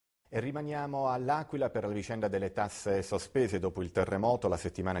E rimaniamo all'Aquila per la vicenda delle tasse sospese dopo il terremoto. La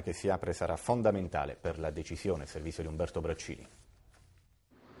settimana che si apre sarà fondamentale per la decisione. Servizio di Umberto Braccili.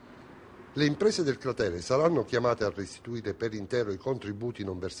 Le imprese del cratere saranno chiamate a restituire per intero i contributi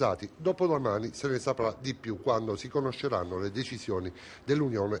non versati. Dopodomani se ne saprà di più quando si conosceranno le decisioni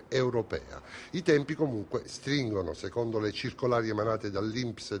dell'Unione Europea. I tempi comunque stringono. Secondo le circolari emanate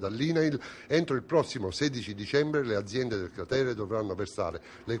dall'INPS e dall'Inail, entro il prossimo 16 dicembre le aziende del cratere dovranno versare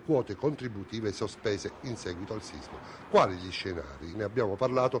le quote contributive sospese in seguito al sisma. Quali gli scenari? Ne abbiamo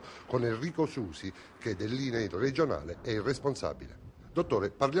parlato con ENRICO SUSI, che dell'Inail regionale è il responsabile. Dottore,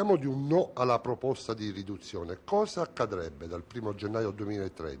 parliamo di un no alla proposta di riduzione. Cosa accadrebbe dal 1 gennaio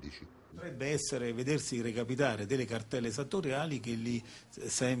 2013? Potrebbe essere vedersi recapitare delle cartelle esattoriali che lì,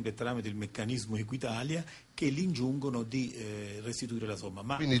 sempre tramite il meccanismo Equitalia, che li ingiungono di restituire la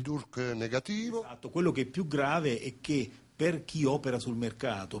somma. Quindi DURC negativo? Esatto, quello che è più grave è che per chi opera sul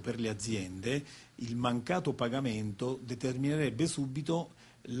mercato, per le aziende, il mancato pagamento determinerebbe subito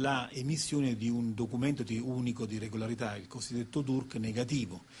la emissione di un documento unico di regolarità, il cosiddetto DURC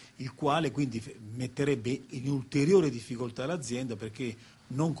negativo, il quale quindi metterebbe in ulteriore difficoltà l'azienda perché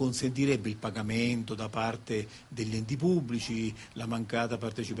non consentirebbe il pagamento da parte degli enti pubblici, la mancata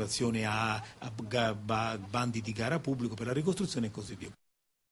partecipazione a bandi di gara pubblico per la ricostruzione e così via.